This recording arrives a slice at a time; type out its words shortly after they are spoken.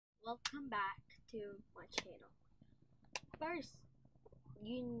welcome back to my channel. First,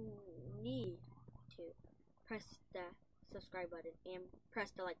 you need to press the subscribe button and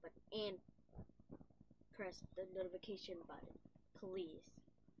press the like button and press the notification button, please.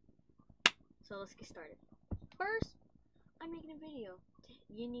 So let's get started. First, I'm making a video.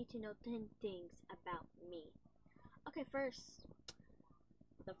 You need to know 10 things about me. Okay,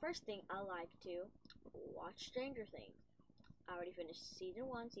 the first thing I like to watch Stranger Things. I already finished season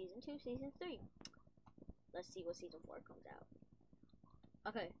 1, season 2, season 3. Let's see what season 4 comes out.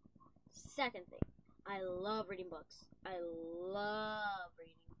 Okay, second thing, I love reading books. I love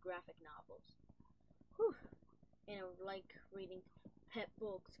reading graphic novels. Whew. And I like reading pet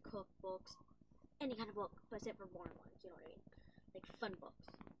books, cookbooks, any kind of book, but except for boring ones, you know what I mean? Like fun books.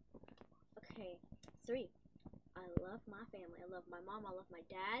 Okay, 3, I love my family. I love my mom, I love my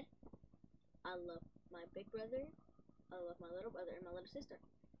dad, I love my big brother, I love my little brother and my little sister.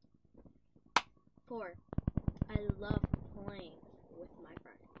 4, I love playing with my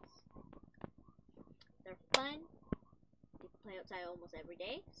friends. They're fun. You can play outside almost every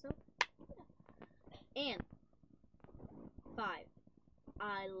day, so yeah. And 5,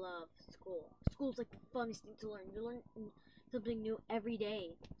 I love school. School's like the funnest thing to learn. You learn something new every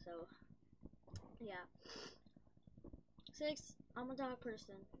day. So yeah. 6, I'm a dog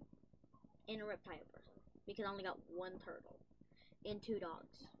person and a reptile person because I only got 1 turtle and 2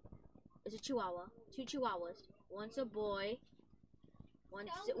 dogs. It's a chihuahua, 2 chihuahuas. One's a boy,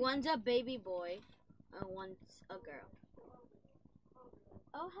 one's a baby boy, and one's a girl.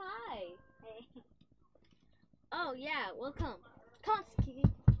 Oh, hi. Hey. Oh, yeah, welcome. Come on, Kiki.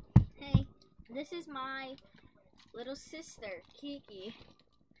 Hey, this is my little sister, Kiki.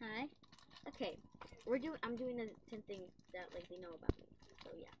 Hi. Okay, I'm doing the 10 things that like they know about me. So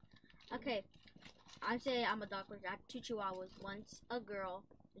yeah. Okay, I say I'm a dog person. I have 2 chihuahuas. One's a girl,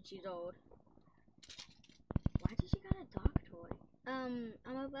 and she's old. Why did you got a dog toy?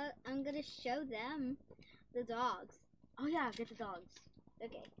 I'm gonna show them the dogs. Oh yeah, get the dogs.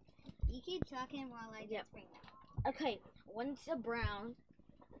 Okay. You keep talking while I just bring them. Okay, one's a brown.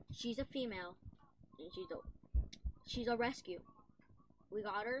 She's a female, and she's a rescue. We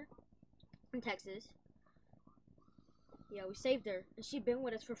got her in Texas. Yeah, we saved her, and she's been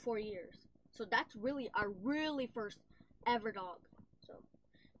with us for 4 years. So that's really our first ever dog. So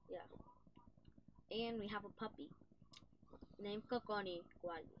yeah. And we have a puppy named Kokoni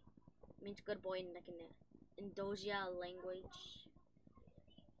Kwali. Means good boy in like in Indonesia language.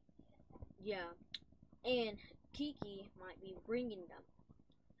 Yeah. And Kiki might be bringing them.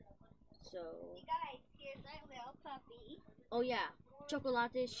 So you guys, here's our little puppy. Oh yeah.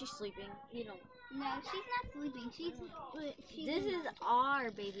 Chocolate, she's sleeping. You know. No, she's not sleeping. She's This is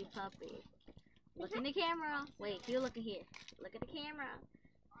our baby puppy. Look in the camera. Wait, you look at here. Look at the camera.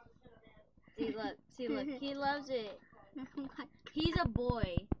 See, look. He loves it. He's a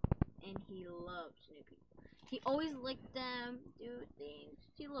boy, and he loves new people. He always licked them, do things.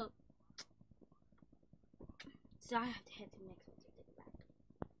 See, look. So I have to head to the next one to take it back.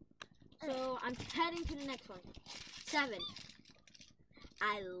 So I'm heading to the next one. 7.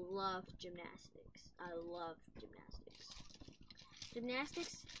 I love gymnastics. I love gymnastics.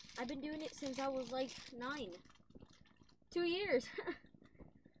 Gymnastics, I've been doing it since I was like 9. 2 years.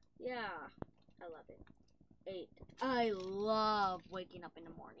 Yeah, I love it. 8, I love waking up in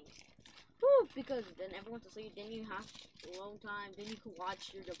the morning. Whew, because then everyone's asleep, then you have a long time, then you can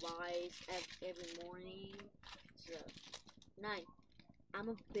watch your device every morning. So, 9, I'm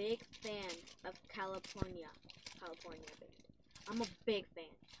a big fan of California band. I'm a big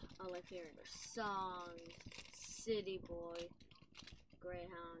fan. I like hearing their songs, City Boy,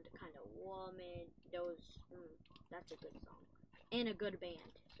 Greyhound, Kind of Woman. That's a good song and a good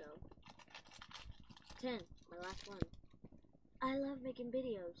band. So 10, my last one. I love making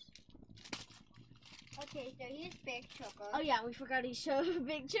videos. Okay, so here's Big Choco. Oh yeah, we forgot to show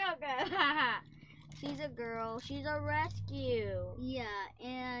Big Choco. She's a girl. She's a rescue. Yeah,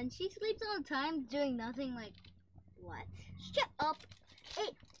 and she sleeps all the time doing nothing. Like what? Shut up. Hey,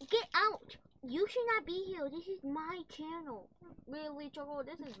 get out. You should not be here. This is my channel. Really, Choco?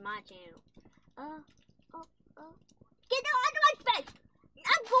 This is my channel. Get out of my face.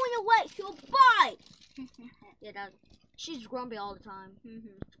 I'm going away. So bye. Yeah, she's grumpy all the time.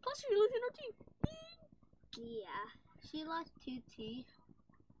 Plus, she's losing her teeth. Yeah, she lost 2 teeth.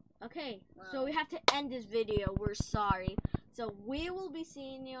 Okay, so we have to end this video. We're sorry. So we will be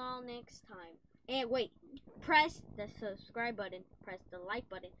seeing you all next time. And wait, press the subscribe button, press the like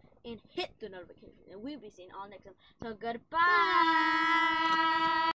button, and hit the notification. And we'll be seeing you all next time. So goodbye.